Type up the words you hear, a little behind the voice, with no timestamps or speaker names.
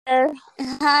there.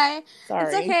 Hi. Sorry.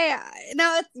 It's okay.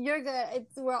 No, you're good.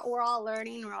 We're all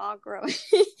learning. We're all growing.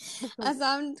 So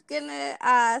I'm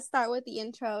gonna start with the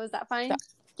intro. Is that fine?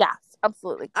 Yes,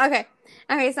 absolutely. Okay.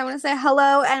 So I'm gonna say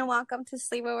hello and welcome to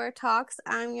Sleepover Talks.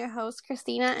 I'm your host,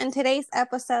 Christina. In today's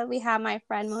episode, we have my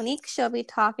friend Monique. She'll be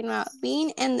talking about being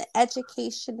in the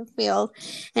education field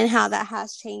and how that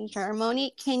has changed her.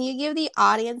 Monique, can you give the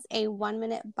audience a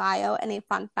 1-minute bio and a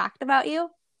fun fact about you?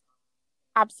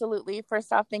 Absolutely.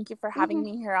 First off, thank you for having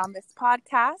me here on this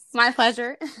podcast. My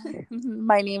pleasure.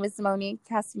 My name is Monique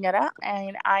Castaneda,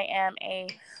 and I am a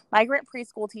migrant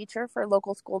preschool teacher for a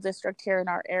local school district here in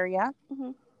our area.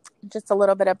 Mm-hmm. Just a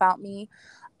little bit about me.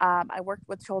 I worked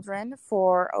with children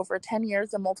for over 10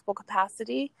 years in multiple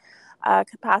capacities,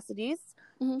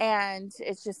 Mm-hmm. and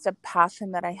it's just a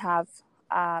passion that I have.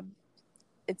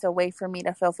 It's a way for me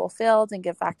to feel fulfilled and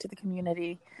give back to the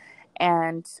community,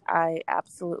 and I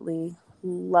absolutely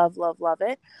love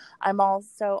it. I'm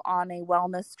also on a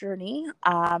wellness journey.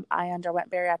 I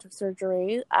underwent bariatric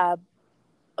surgery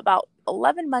about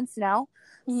 11 months now.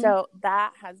 Mm-hmm. So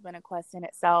that has been a quest in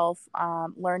itself.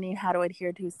 Learning how to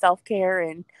adhere to self-care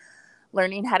and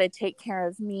learning how to take care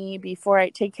of me before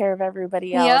I take care of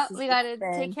everybody else. Yep, we got to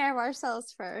take care of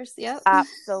ourselves first. Yep.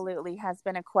 Absolutely has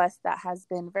been a quest that has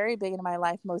been very big in my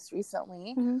life most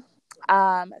recently. Mm-hmm.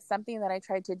 Something that I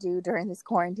tried to do during this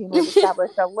quarantine was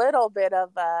establish a little bit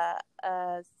of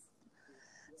a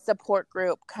support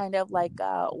group, kind of like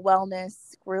a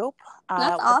wellness group.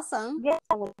 That's awesome. Yeah,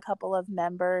 with a couple of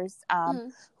members Mm-hmm.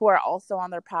 who are also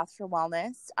on their path for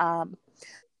wellness. I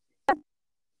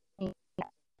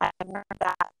learned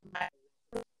that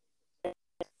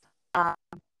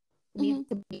need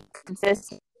to be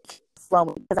consistent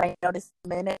slowly, because I noticed the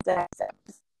minute that I said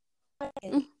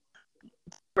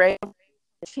right,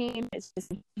 the team is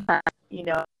just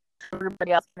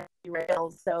everybody else can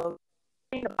derail. So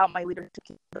about my leadership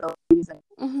capabilities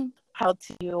and how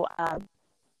to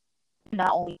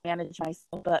not only manage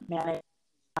myself but manage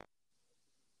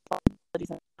responsibilities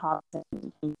and tasks.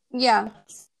 Yeah.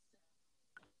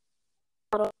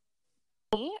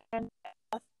 And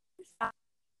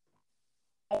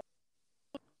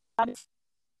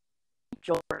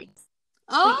jewelry.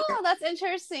 Oh, that's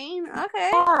interesting.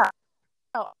 Okay. Yeah.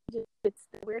 Oh, it's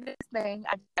the weirdest thing.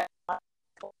 I got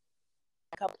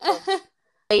a couple of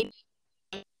ladies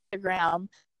on Instagram.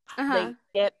 They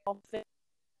get all fit.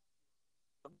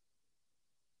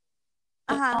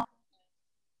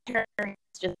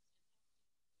 Just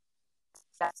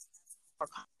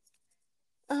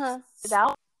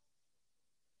without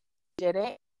did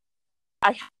it.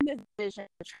 I had this vision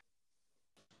to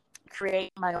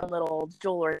create my own little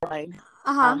jewelry line.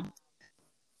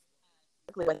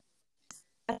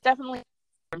 It's definitely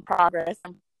in progress.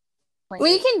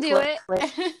 We can do it.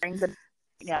 So,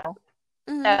 yeah.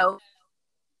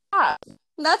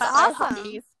 That's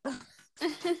awesome.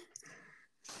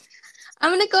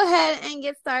 I'm going to go ahead and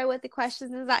get started with the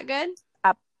questions. Is that good?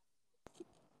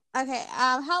 Okay.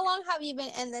 How long have you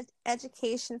been in the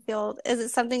education field? Is it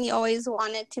something you always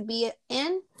wanted to be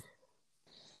in?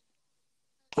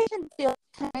 Education field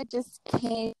kind of just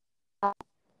came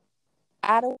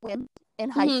at a whim in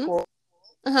high school.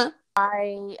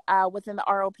 I was in the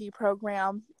ROP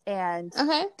program, and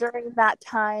during that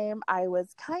time, I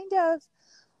was kind of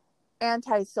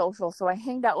antisocial, so I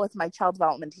hanged out with my child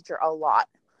development teacher a lot.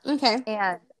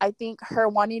 And I think her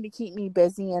wanting to keep me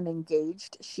busy and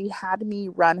engaged, she had me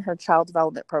run her child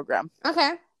development program.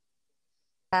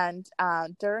 And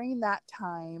during that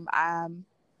time,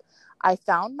 I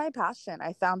found my passion.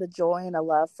 I found a joy and a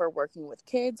love for working with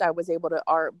kids. I was able to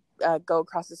go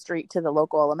across the street to the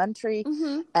local elementary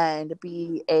and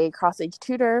be a cross-age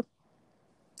tutor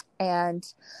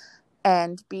and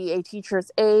be a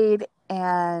teacher's aide,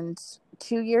 and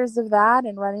 2 years of that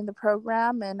and running the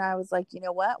program. And I was like, you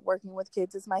know what? Working with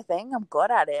kids is my thing. I'm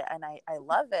good at it. And I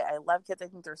love it. I love kids. I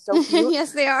think they're so cute.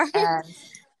 Yes, they are.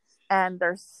 And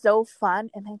they're so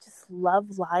fun, and they just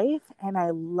love life. And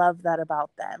I love that about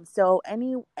them. So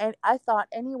I thought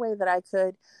any way that I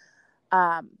could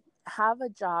have a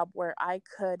job where I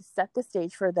could set the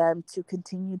stage for them to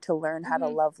continue to learn how to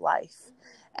love life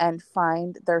and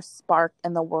find their spark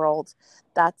in the world,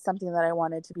 that's something that I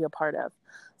wanted to be a part of.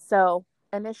 So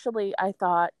initially I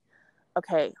thought,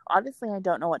 okay, obviously I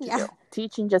don't know what to do.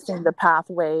 Teaching just seemed the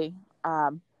pathway.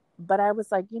 But I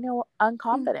was like,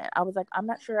 unconfident. I was like, I'm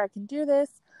not sure I can do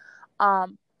this.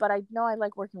 But I know I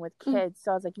like working with kids.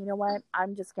 So I was like, you know what?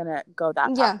 I'm just going to go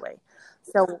that pathway.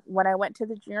 So when I went to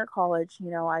the junior college,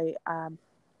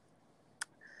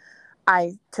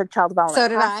 I took child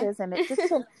development classes, and it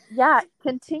just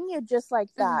continued just like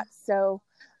that. So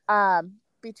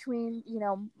between,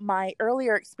 my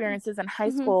earlier experiences in high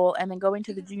school and then going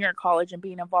to the junior college and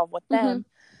being involved with them,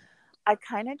 I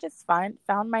kind of just found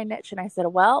my niche, and I said,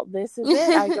 well, this is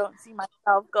it. I don't see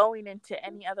myself going into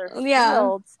any other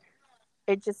fields.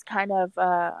 It just kind of,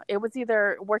 it was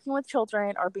either working with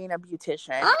children or being a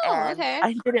beautician.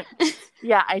 I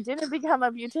didn't become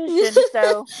a beautician.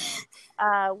 So,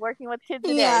 working with kids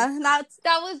it is.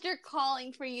 That was your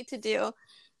calling for you to do.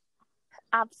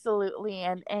 Absolutely.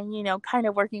 And, kind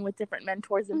of working with different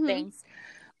mentors and things.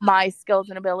 My skills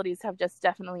and abilities have just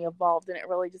definitely evolved, and it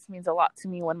really just means a lot to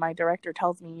me when my director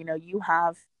tells me, you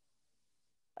have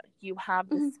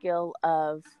the skill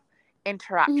of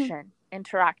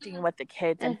interacting with the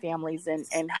kids and families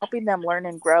and helping them learn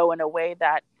and grow in a way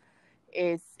that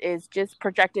is just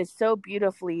projected so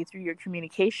beautifully through your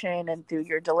communication and through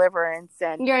your deliverance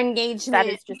and your engagement. That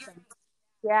is just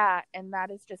and that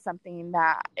is just something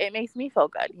that it makes me feel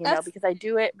good, because I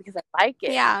do it because I like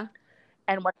it. Yeah.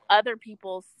 And when other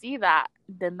people see that,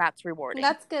 then that's rewarding.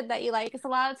 That's good that you like it, because a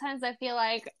lot of times I feel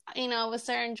like, with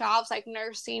certain jobs like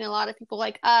nursing, a lot of people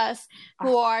like us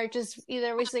who are just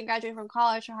either recently graduating from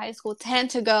college or high school tend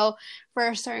to go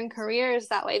for certain careers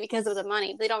that way because of the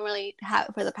money. They don't really have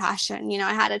it for the passion.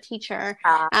 I had a teacher,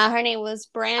 her name was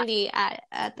Brandy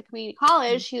at the community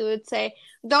college. She would say,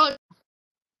 don't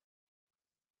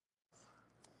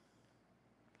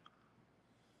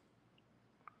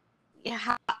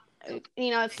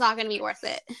it's not going to be worth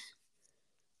it.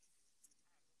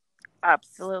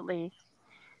 Absolutely.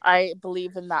 I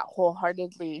believe in that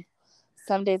wholeheartedly.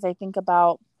 Some days I think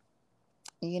about,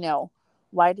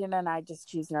 why didn't I just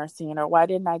choose nursing, or why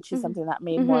didn't I choose something that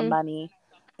made more money?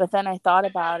 But then I thought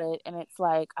about it, and it's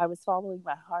like I was following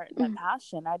my heart and my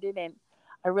passion. I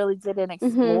really didn't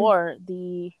explore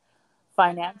the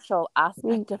financial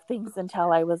aspect of things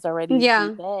until I was already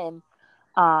deep in.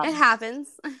 It happens.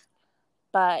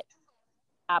 But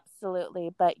absolutely.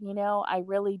 But, I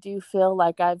really do feel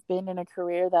like I've been in a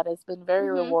career that has been very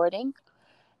rewarding,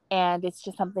 and it's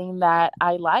just something that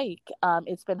I like.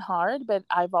 It's been hard, but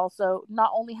I've also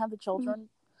not only had the children,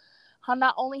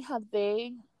 not only have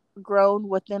they grown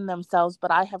within themselves,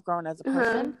 but I have grown as a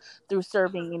person through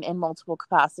serving in multiple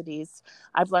capacities.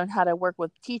 I've learned how to work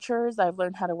with teachers. I've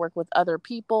learned how to work with other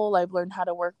people. I've learned how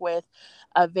to work with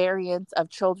a variance of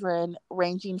children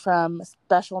ranging from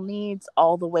special needs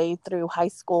all the way through high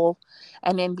school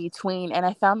and in between. And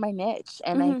I found my niche,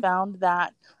 and I found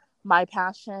that my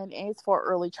passion is for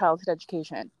early childhood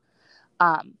education.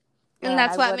 And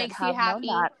that's what makes you happy.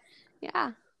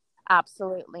 Yeah.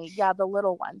 Absolutely. Yeah, the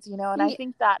little ones, and I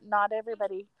think that not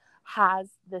everybody has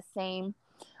the same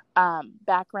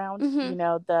background,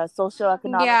 the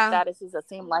socioeconomic status is the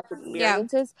same life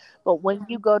experiences, but when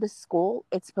you go to school,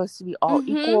 it's supposed to be all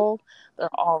equal. They're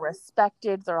all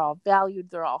respected, they're all valued,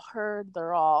 they're all heard,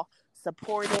 they're all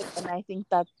supported, and I think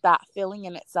that feeling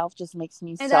in itself just makes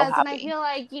me so happy. And I feel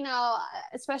like,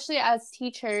 especially as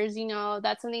teachers,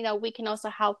 that's something that we can also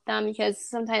help them, because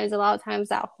sometimes, a lot of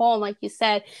times at home, like you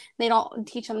said, they don't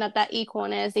teach them that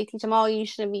equalness. They teach them, you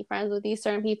shouldn't be friends with these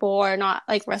certain people, or not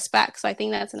like respect. So I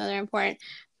think that's another important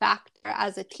factor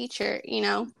as a teacher,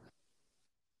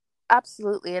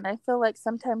 Absolutely. And I feel like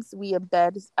sometimes we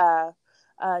embed a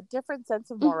different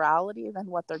sense of morality than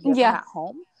what they're given at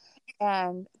home.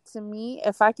 And to me,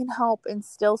 if I can help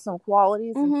instill some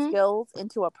qualities and skills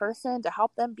into a person to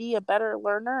help them be a better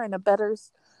learner and a better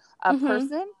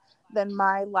person, then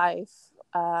my life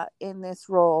in this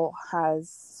role has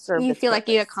served its feel purpose.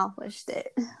 Like you accomplished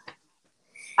it.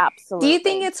 Absolutely. Do you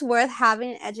think it's worth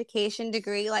having an education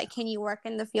degree? Like, can you work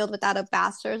in the field without a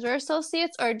bachelor's or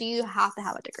associates, or do you have to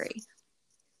have a degree?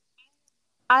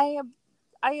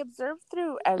 I observed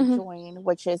through EdJoin,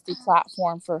 which is the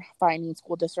platform for finding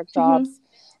school district jobs.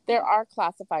 There are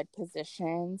classified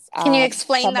positions. Can you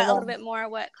explain that a little bit more,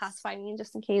 what classified means,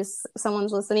 just in case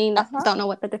someone's listening that don't know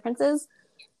what the difference is?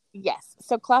 Yes.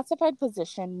 So classified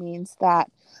position means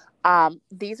that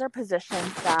these are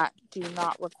positions that do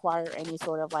not require any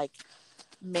sort of like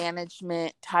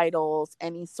management titles,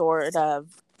 any sort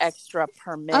of extra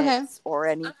permits or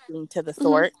anything to the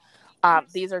sort.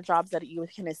 These are jobs that you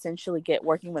can essentially get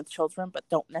working with children, but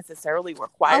don't necessarily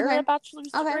require a bachelor's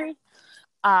degree.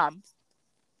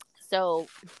 So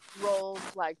roles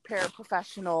like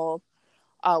paraprofessional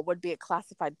would be a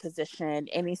classified position.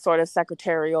 Any sort of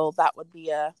secretarial, that would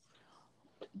be a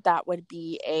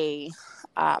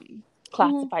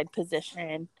classified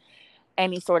position.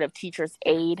 Any sort of teacher's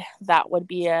aide, that would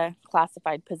be a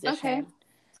classified position.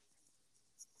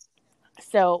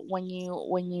 So when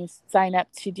you sign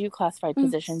up to do classified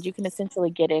positions, you can essentially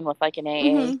get in with like an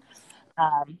AA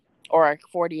or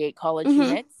 48 college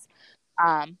units.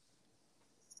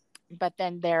 But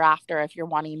then thereafter, if you're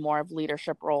wanting more of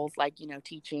leadership roles, like,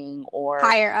 teaching or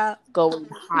higher up, going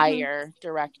higher,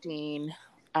 directing,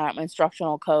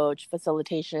 instructional coach,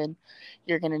 facilitation,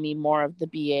 you're going to need more of the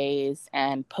BAs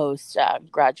and post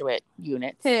graduate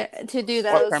units to do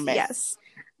those. Yes.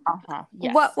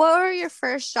 Yes. What were your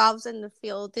first jobs in the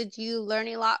field? Did you learn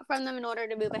a lot from them in order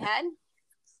to move ahead?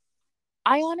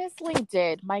 I honestly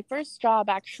did. My first job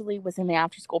actually was in the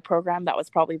after-school program. That was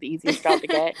probably the easiest job to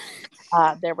get.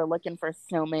 They were looking for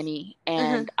so many.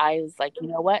 And I was like, you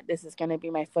know what? This is going to be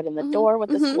my foot in the door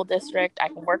with the school district. I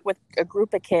can work with a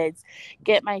group of kids,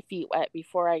 get my feet wet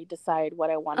before I decide what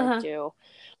I want to do.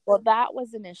 Well, that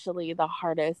was initially the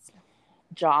hardest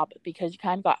job because you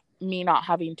kind of got me not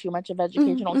having too much of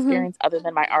educational experience other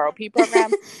than my ROP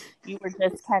program. You were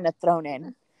just kind of thrown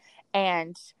in.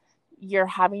 And you're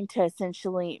having to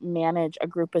essentially manage a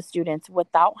group of students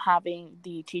without having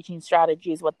the teaching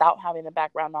strategies, without having the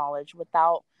background knowledge,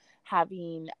 without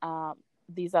having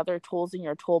these other tools in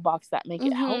your toolbox that make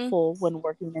it helpful when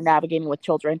working and navigating with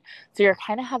children. So you're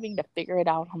kind of having to figure it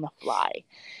out on the fly.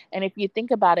 And if you think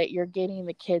about it, you're getting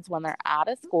the kids when they're out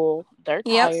of school, they're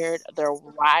tired, they're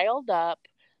riled up,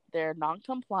 they're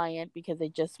non-compliant because they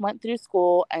just went through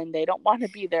school and they don't want to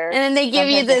be there. And then they give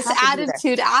you this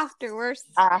attitude afterwards.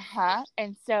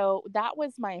 And so that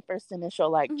was my first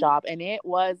initial job, and it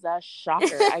was a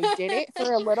shocker. I did it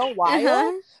for a little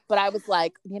while, but I was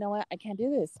like, you know what? I can't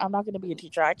do this. I'm not going to be a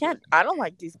teacher. I don't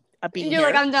like these being You're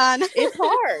here. I'm done. It's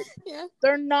hard.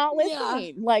 They're not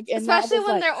listening. Especially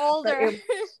when they're older.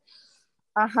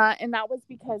 And that was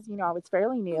because, I was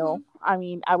fairly new. I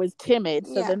mean, I was timid,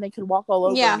 so then they could walk all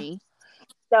over me.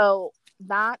 So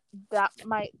that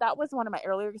was one of my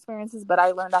earlier experiences, but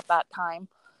I learned at that time,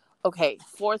 okay,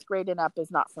 4th grade and up is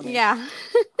not for me. Yeah.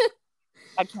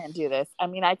 I can't do this. I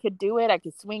mean, I could do it, I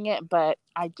could swing it, but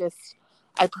I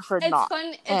preferred not.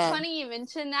 It's funny you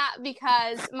mentioned that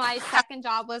because my second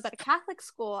job was at a Catholic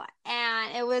school,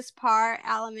 and it was part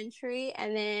elementary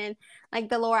and then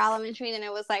the lower elementary, then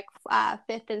it was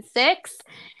 5th and 6th.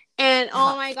 And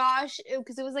oh my gosh,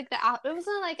 because it was it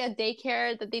wasn't a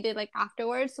daycare that they did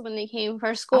afterwards. So when they came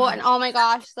for school, and oh my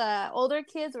gosh, the older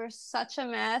kids were such a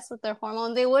mess with their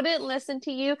hormones. They wouldn't listen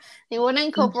to you. They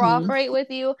wouldn't cooperate with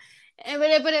you.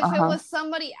 But if it was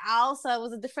somebody else that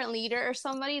was a different leader or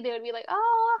somebody, they would be like,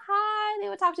 oh, hi. They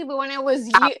would talk to you. But when it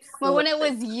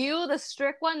was you, the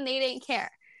strict one, they didn't care.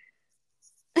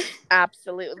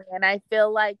 Absolutely. And I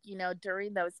feel like,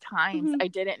 during those times, I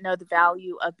didn't know the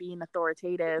value of being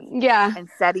authoritative and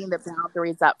setting the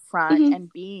boundaries up front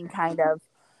and being kind of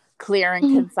clear and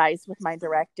concise with my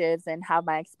directives and have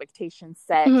my expectations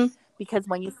set. Because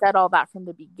when you set all that from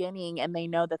the beginning and they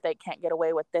know that they can't get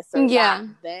away with this or that,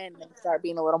 then they start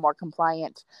being a little more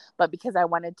compliant. But because I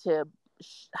wanted to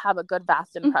have a good,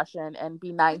 vast impression and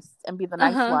be nice and be the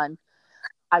nice one,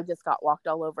 I just got walked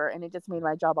all over, and it just made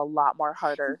my job a lot more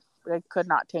harder. I could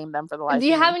not tame them for the life of me.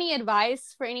 Do you have any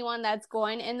advice for anyone that's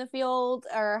going in the field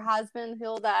or has been in the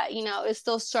field that, is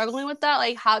still struggling with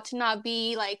that? How to not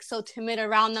be so timid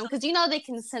around them? Because, they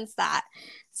can sense that.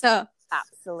 So.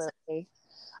 Absolutely.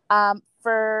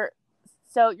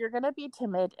 So you're going to be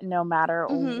timid no matter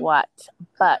what,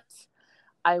 but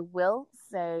I will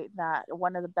say that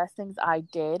one of the best things I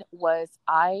did was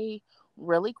I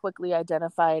really quickly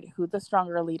identified who the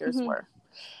stronger leaders were.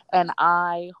 And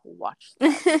I watched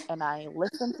them and I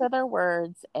listened to their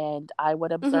words and I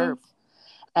would observe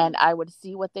and I would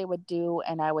see what they would do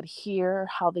and I would hear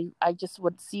I just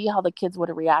would see how the kids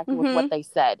would react with what they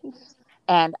said.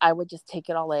 And I would just take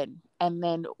it all in. And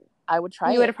then I would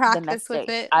try it the next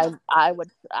day. I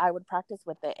would practice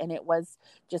with it. And it was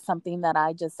just something that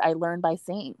I learned by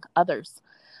seeing others,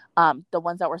 the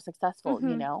ones that were successful,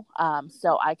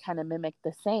 so I kind of mimicked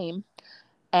the same.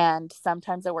 And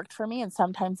sometimes it worked for me and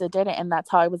sometimes it didn't. And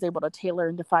that's how I was able to tailor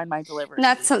and define my delivery.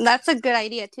 That's a good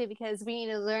idea too, because we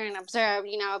need to learn and observe,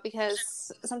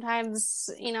 because sometimes,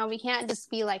 we can't just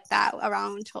be like that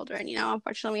around children,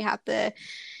 unfortunately we have to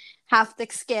have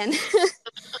thick skin.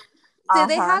 Do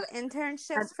they have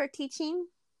internships for teaching?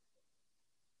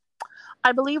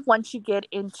 I believe once you get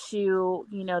into,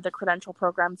 the credential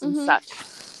programs and such,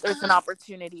 there's an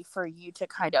opportunity for you to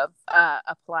kind of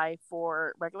apply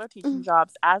for regular teaching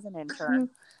jobs as an intern.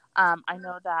 I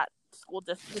know that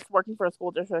just working for a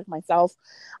school district myself,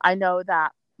 I know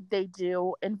that they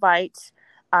do invite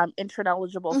intern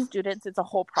eligible students. It's a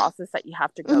whole process that you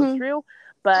have to go through,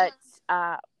 but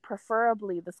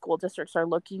preferably the school districts are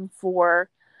looking for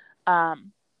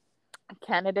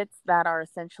candidates that are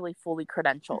essentially fully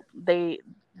credentialed. The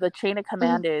chain of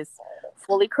command is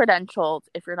fully credentialed.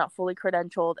 If you're not fully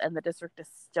credentialed and the district is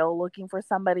still looking for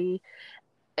somebody,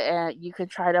 you could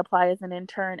try to apply as an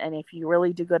intern, and if you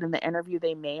really do good in the interview,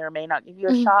 they may or may not give you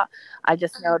a shot. I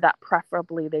just know that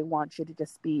preferably they want you to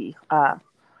just be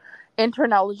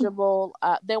intern eligible.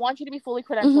 They want you to be fully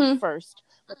credentialed first,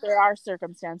 but there are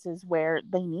circumstances where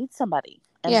they need somebody,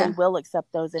 and they will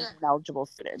accept those intern eligible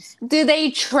students. Do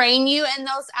they train you in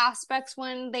those aspects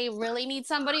when they really need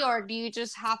somebody, or do you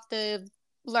just have to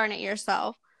learn it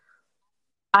yourself?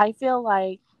 I feel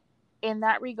like in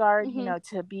that regard, you know,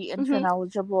 to be intern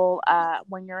eligible,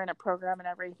 when you're in a program and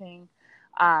everything,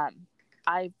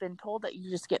 I've been told that you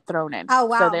just get thrown in. Oh,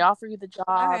 wow. So they offer you the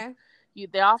job.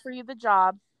 They offer you the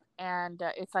job, and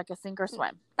it's like a sink or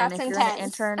swim. That's and if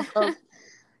intense. You're in an intern,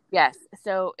 yes.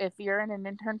 So if you're in an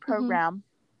intern program,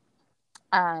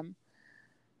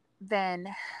 then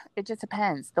it just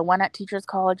depends. The one at Teachers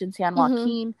College in San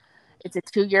Joaquin, it's a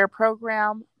 2-year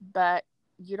program, but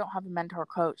you don't have a mentor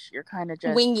coach. You're kind of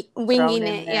just winging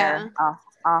it, there.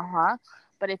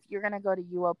 But if you're going to go to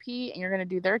UOP and you're going to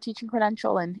do their teaching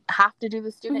credential and have to do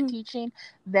the student teaching,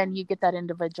 then you get that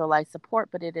individualized support,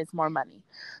 but it is more money.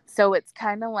 So it's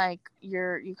kind of like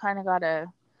you kind of got to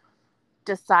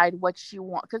decide what you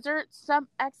want, because there are some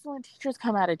excellent teachers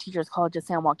come out of Teachers College of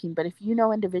San Joaquin, but if you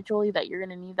know individually that you're going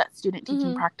to need that student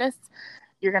teaching practice,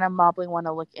 you're going to probably want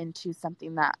to look into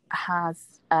something that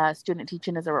has student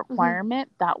teaching as a requirement.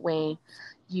 That way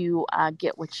you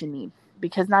get what you need,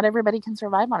 because not everybody can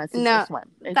survive on a sink or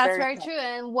swim. That's very true.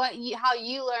 And how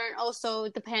you learn also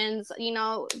depends, you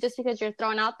know, just because you're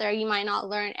thrown out there, you might not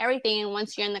learn everything. And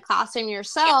once you're in the classroom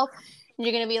yourself,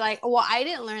 you're going to be like, well, I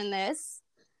didn't learn this.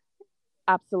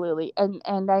 Absolutely.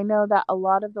 And I know that a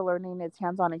lot of the learning is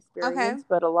hands-on experience,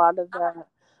 but a lot of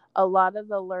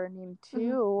the learning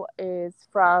too is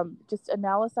from just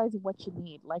analyzing what you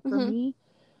need. Like for me,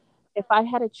 if I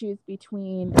had to choose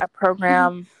between a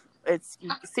program, it's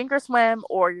sink or swim,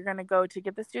 or you're going to go to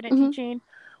get the student teaching.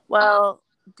 Well,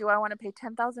 do I want to pay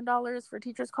 $10,000 for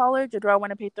Teachers College, or do I want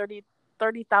to pay $30,000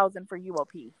 for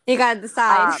UOP? You got to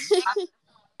decide.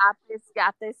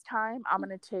 At this time, I'm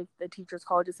going to take the Teachers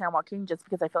College of San Joaquin, just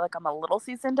because I feel like I'm a little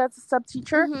seasoned as a sub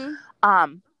teacher.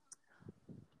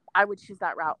 I would choose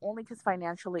that route only because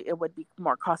financially it would be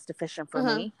more cost efficient for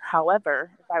me.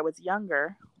 However, if I was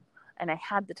younger and I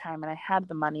had the time and I had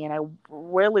the money and I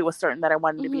really was certain that I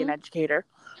wanted to be an educator,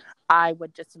 I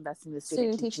would just invest in the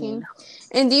student teaching.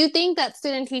 And do you think that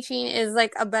student teaching is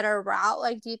like a better route?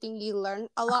 Like, do you think you learn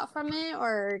a lot from it,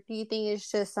 or do you think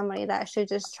it's just somebody that should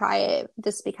just try it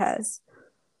just because?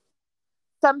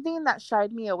 Something that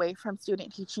shied me away from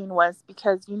student teaching was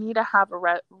because you need to have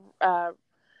a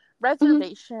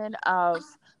reservation of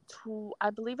I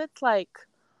believe it's like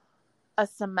a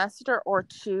semester or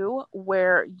 2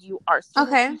 where you are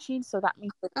student teaching, so that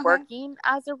means you're working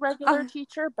as a regular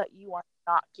teacher, but you are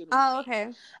not getting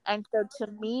paid. And so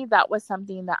to me, that was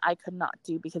something that I could not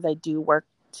do, because I do work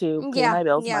to pay my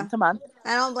bills month to month.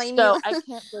 I don't blame you. So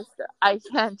I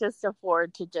can't just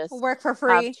afford to just work for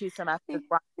free. Have 2 semesters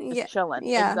just chilling.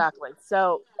 Exactly.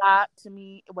 So that to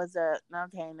me was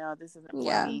no, this isn't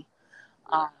for me.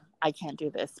 I can't do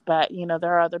this. But you know,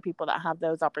 there are other people that have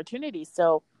those opportunities.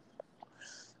 So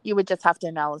you would just have to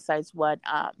analyze what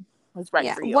was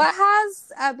right for you. What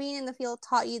has being in the field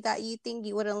taught you that you think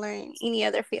you wouldn't learn in any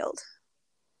other field?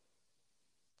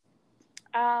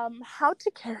 How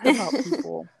to care about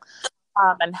people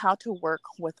and how to work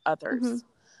with others.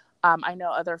 I know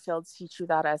other fields teach you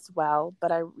that as well,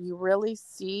 but you really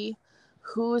see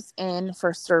who's in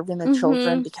for serving the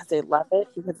children because they love it,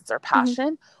 because it's their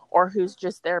passion, or who's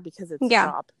just there because it's a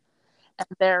job. And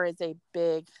there is a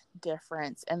big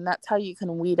difference. And that's how you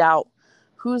can weed out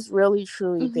who's really,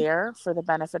 truly there for the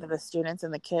benefit of the students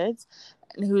and the kids,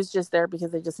 and who's just there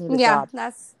because they just need a job.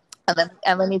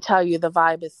 And let me tell you, the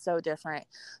vibe is so different.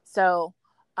 So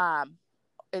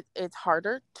it's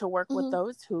harder to work with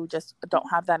those who just don't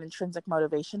have that intrinsic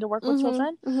motivation to work with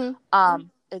children.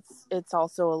 It's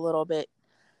also a little bit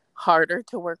harder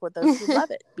to work with those who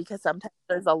love it, because sometimes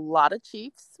there's a lot of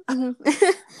chiefs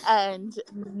and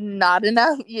not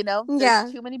enough,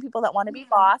 there's too many people that want to be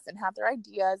boss and have their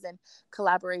ideas, and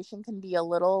collaboration can be a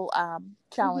little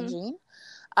challenging.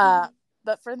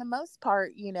 But for the most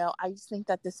part, I just think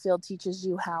that this field teaches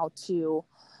you how to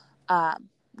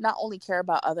not only care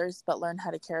about others, but learn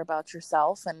how to care about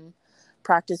yourself and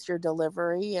practice your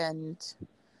delivery. And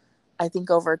I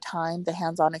think over time, the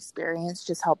hands-on experience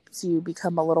just helps you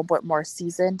become a little bit more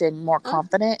seasoned and more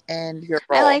confident in your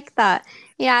role. I like that.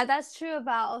 Yeah, that's true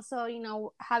about also,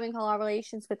 having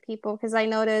collaborations with people, because I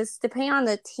noticed depending on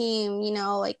the team,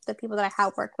 like the people that I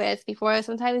have worked with before,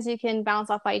 sometimes you can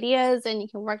bounce off ideas and you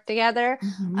can work together.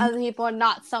 Other people,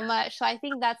 not so much. So I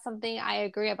think that's something I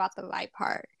agree about the vibe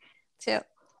part too.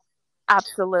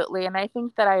 Absolutely. And I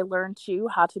think that I learned too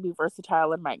how to be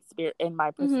versatile in my experience, in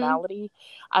my personality.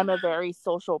 I'm a very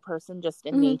social person just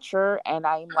in nature, and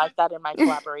I'm like that in my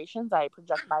collaborations. I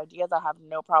project my ideas. I have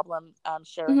no problem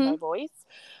sharing my voice.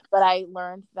 But I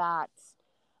learned that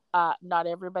not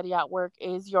everybody at work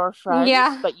is your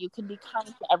friend, but you can be kind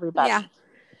to everybody. Yeah.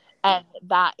 And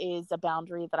that is a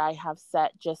boundary that I have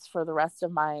set just for the rest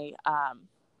of my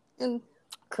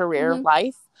career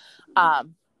life.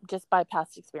 Just by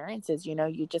past experiences,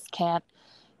 you just can't,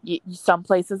 some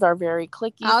places are very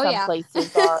cliquey. Some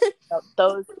places are,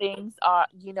 those things are,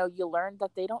 you learn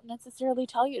that they don't necessarily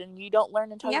tell you, and you don't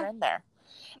learn until you're in there.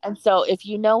 And so if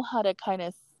you know how to kind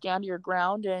of stand your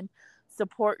ground and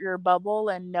support your bubble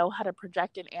and know how to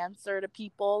project an answer to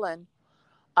people and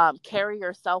carry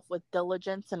yourself with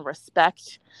diligence and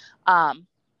respect,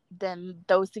 then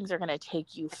those things are going to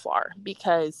take you far,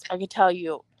 because I can tell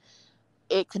you,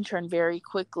 it can turn very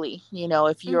quickly,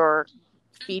 if you're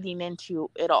feeding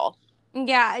into it all.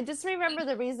 Yeah, just remember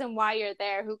the reason why you're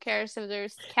there. Who cares if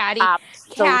there's catty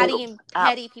and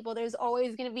petty people? There's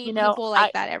always going to be people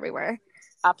like that everywhere.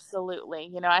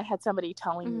 Absolutely. I had somebody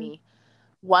telling me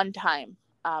one time,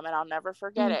 and I'll never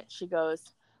forget it. She goes,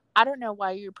 I don't know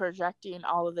why you're projecting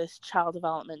all of this child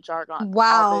development jargon.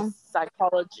 Wow.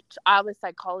 All this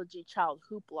psychology child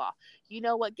hoopla. You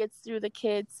know what gets through the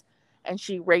kids? And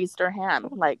she raised her hand,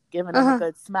 like giving them a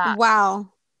good smack. Wow.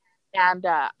 And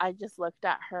I just looked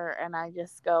at her and I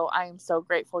just go, I am so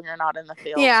grateful you're not in the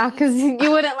field. Yeah, because you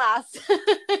wouldn't last.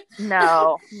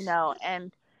 No.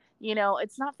 And,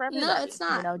 it's not for everybody. No, it's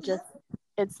not.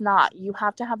 It's not. You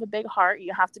have to have a big heart.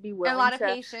 You have to be willing to... a lot of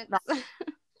patience.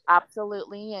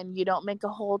 Absolutely. And you don't make a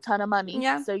whole ton of money.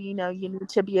 Yeah. So, you need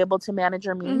to be able to manage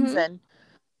your means and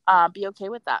be okay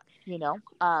with that,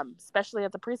 especially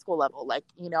at the preschool level. Like,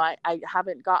 I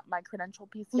haven't got my credential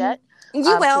piece yet. You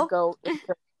will. To go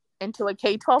into a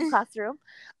K-12 classroom.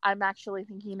 I'm actually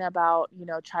thinking about,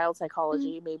 child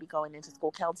psychology, maybe going into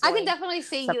school counseling. I can definitely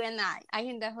see you in that. I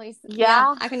can definitely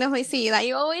see you that.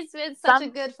 You've always been such a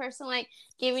good person, like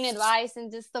giving advice and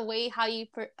just the way how you,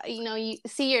 you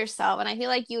see yourself. And I feel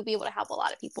like you'll be able to help a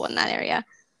lot of people in that area.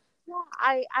 Yeah,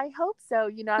 I hope so.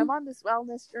 I'm on this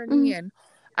wellness journey and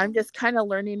I'm just kind of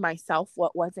learning myself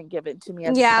what wasn't given to me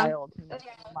as a child.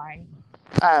 My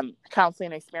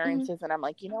counseling experiences, and I'm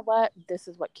like, you know what? This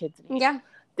is what kids need. Yeah.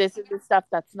 This is the stuff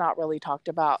that's not really talked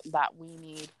about that we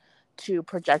need to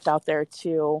project out there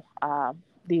to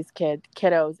these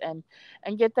kiddos and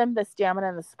get them the stamina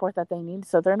and the support that they need,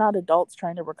 so they're not adults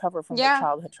trying to recover from their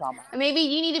childhood trauma. Maybe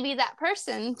you need to be that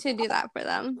person to do that for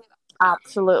them.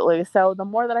 Absolutely. So the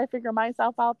more that I figure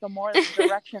myself out, the more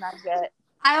direction I get.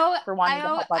 For wanting to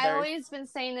help others. I always been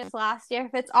saying this last year.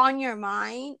 If it's on your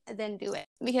mind, then do it.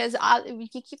 Because if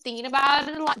you keep thinking about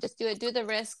it a lot, just do it. Do the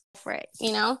risk for it,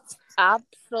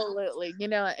 Absolutely.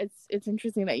 It's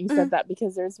interesting that you said that,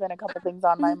 because there's been a couple things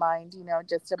on my mind,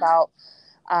 just about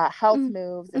health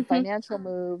moves and financial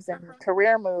moves and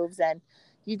career moves. And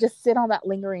you just sit on that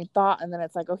lingering thought, and then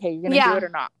it's like, okay, you're going to do it or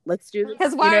not? Let's do this.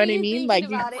 Because why are you thinking like,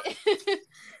 about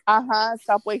it?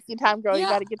 Stop wasting time, girl. You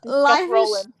got to get this stuff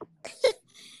rolling.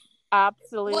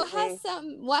 Absolutely.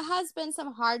 What has been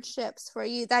some hardships for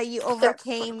you that you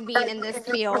overcame being in this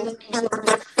field?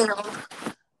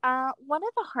 One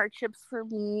of the hardships for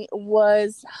me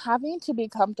was having to be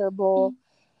comfortable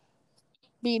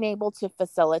being able to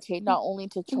facilitate not only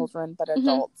to children but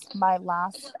adults. My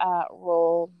last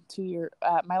role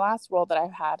that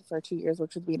I've had for 2 years,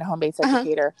 which was being a home-based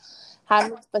educator, had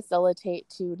to facilitate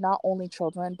to not only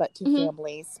children but to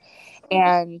families.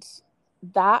 And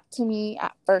that to me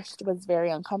at first was very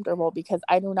uncomfortable, because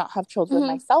I do not have children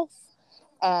myself,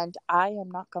 and I am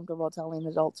not comfortable telling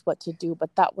adults what to do, but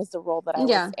that was the role that I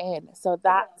was in. So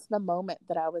that's the moment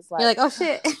that I was like, you're like, oh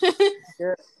shit.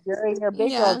 you're in your big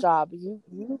girl job.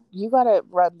 You gotta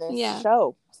run this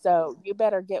show. So you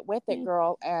better get with it,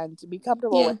 girl, and be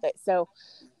comfortable with it. So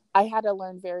I had to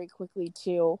learn very quickly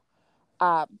to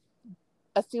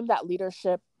assume that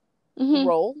leadership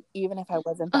role, even if I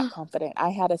wasn't that confident. I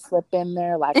had to slip in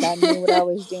there like I knew what I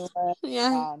was doing,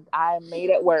 and I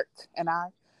made it work. And I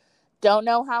don't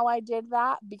know how I did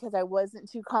that, because I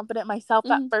wasn't too confident myself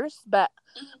at first, but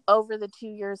over the 2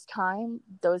 years time,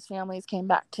 those families came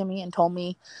back to me and told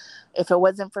me, if it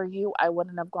wasn't for you, I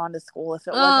wouldn't have gone to school. If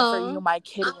it wasn't for you, my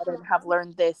kid wouldn't have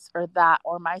learned this or that,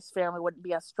 or my family wouldn't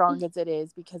be as strong as it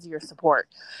is because of your support.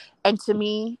 And to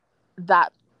me,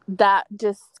 that that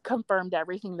just confirmed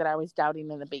everything that I was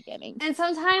doubting in the beginning. And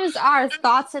sometimes our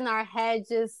thoughts in our head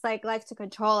just like to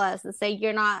control us and say,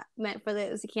 you're not meant for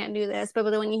this, you can't do this. But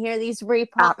when you hear these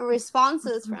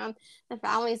responses from the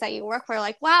families that you work for,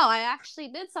 like, wow, I actually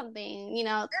did something,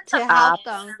 to help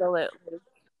them. Absolutely.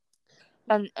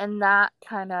 And that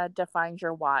kind of defines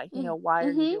your why. Why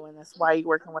are you doing this? Why are you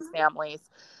working with families?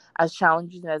 As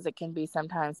challenging as it can be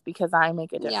sometimes, because I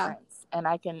make a difference, and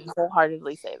I can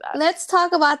wholeheartedly say that. Let's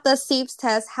talk about the CEEPS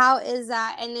test. How is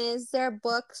that? And is there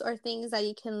books or things that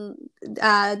you can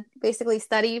basically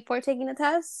study before taking the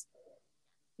test?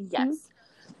 Yes.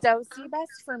 Mm-hmm. So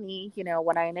CBEST for me,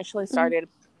 when I initially started,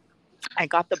 I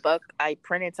got the book. I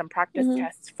printed some practice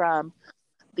tests from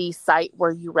the site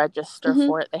where you register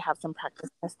for it. They have some practice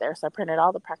tests there. So I printed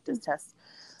all the practice tests.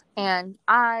 And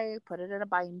I put it in a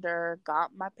binder,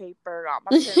 got my paper, got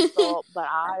my pencil, but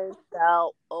I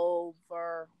felt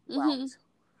overwhelmed.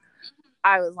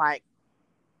 I was like,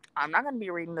 I'm not going to be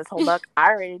reading this whole book. I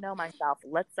already know myself.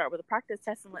 Let's start with a practice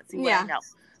test and let's see what I know.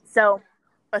 So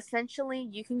essentially,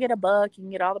 you can get a book, you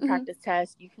can get all the practice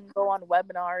tests, you can go on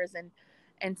webinars,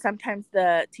 and sometimes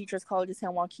the Teachers College of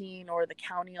San Joaquin or the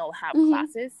county will have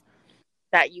classes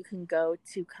that you can go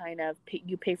to kind of,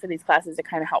 you pay for these classes to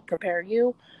kind of help prepare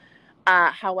you.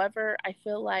 However, I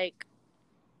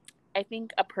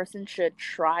think a person should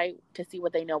try to see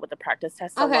what they know with the practice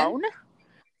test alone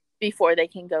before they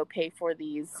can go pay for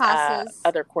these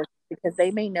other courses, because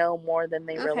they may know more than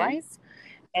they realize.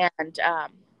 And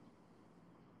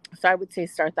so I would say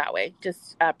start that way.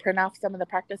 Just print off some of the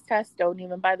practice tests. Don't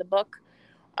even buy the book.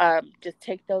 Just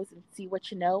take those and see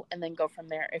what you know, and then go from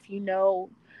there. If you know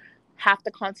half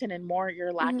the content and more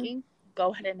you're lacking,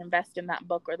 go ahead and invest in that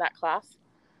book or that class.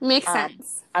 Makes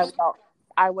sense.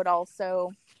 I would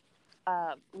also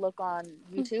look on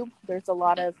YouTube. There's a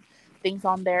lot of things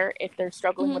on there. If they're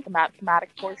struggling with the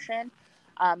mathematics portion,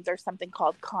 there's something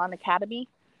called Khan Academy.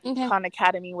 Khan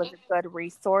Academy was a good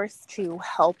resource to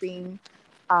helping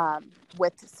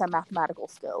with some mathematical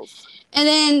skills. And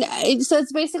then, so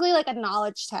it's basically like a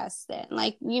knowledge test then.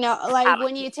 Like,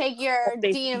 when you take your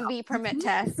DMV permit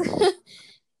test.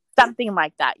 Something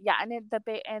like that. Yeah.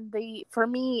 And for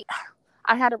me,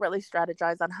 I had to really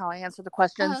strategize on how I answer the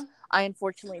questions. I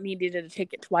unfortunately needed to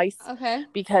take it twice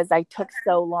because I took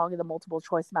so long in the multiple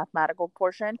choice mathematical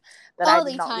portion that I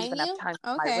did not leave enough time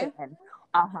for my written.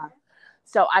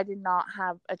 So I did not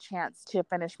have a chance to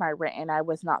finish my written. I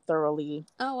was not thoroughly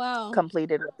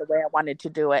completed with the way I wanted to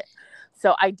do it.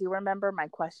 So I do remember my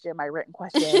written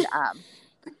question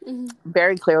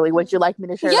very clearly. Would you like me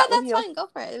to share that with you? Yeah, that's fine. Go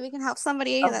for it. We can help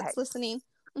somebody that's listening.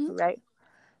 Right.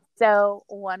 So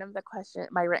one of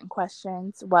my written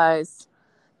questions was,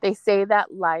 they say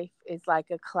that life is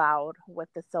like a cloud with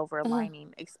a silver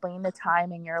lining. Explain the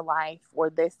time in your life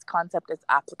where this concept is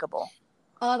applicable.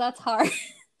 Oh, that's hard.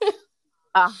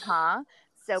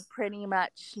 So pretty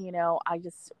much,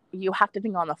 you have to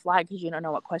think on the fly because you don't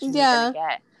know what question you're going to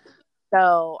get.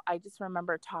 So I just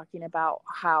remember talking about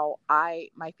how my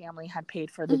family had paid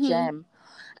for the gym,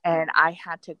 and I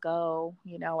had to go,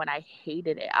 and I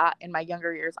hated it. In my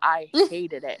younger years, I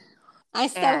hated it. I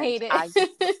still hate it.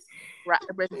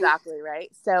 Exactly, right?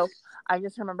 So I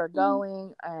just remember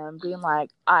going and being like,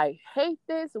 I hate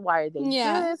this. Why are they doing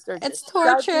this? It's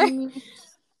torture.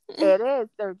 It is.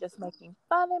 They're just making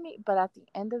fun of me. But at the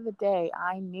end of the day,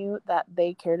 I knew that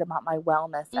they cared about my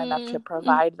wellness enough to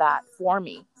provide that for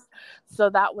me. So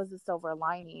that was the silver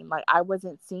lining. Like, I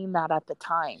wasn't seeing that at the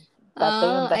time that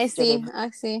they invested in. I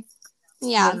see.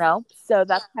 Yeah. So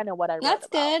that's kind of what I wrote about. That's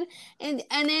good.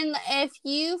 And then if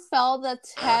you fail the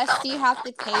test, do you have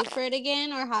to pay for it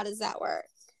again, or how does that work?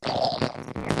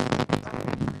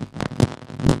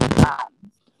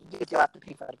 You do have to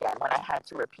pay for it again. When I had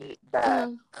to repeat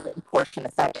the portion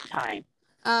a second time,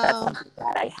 that's something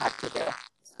that I had to do.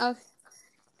 Okay.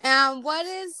 What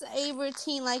is a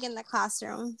routine like in the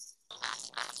classroom?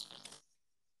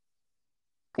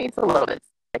 It's a little bit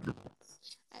steady.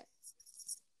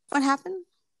 What happened?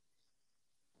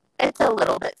 It's a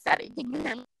little bit steady. Can you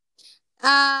hear me?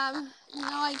 No,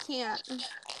 I can't. Can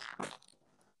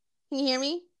you hear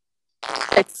me?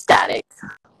 It's static.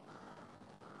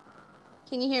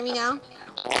 Can you hear me now?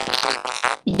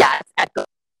 Yeah, it's echo.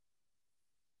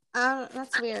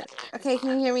 That's weird. Okay, can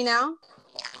you hear me now?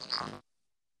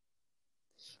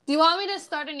 Do you want me to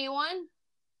start a new one?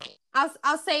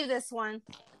 I'll save this one.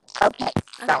 Okay,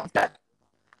 sounds good.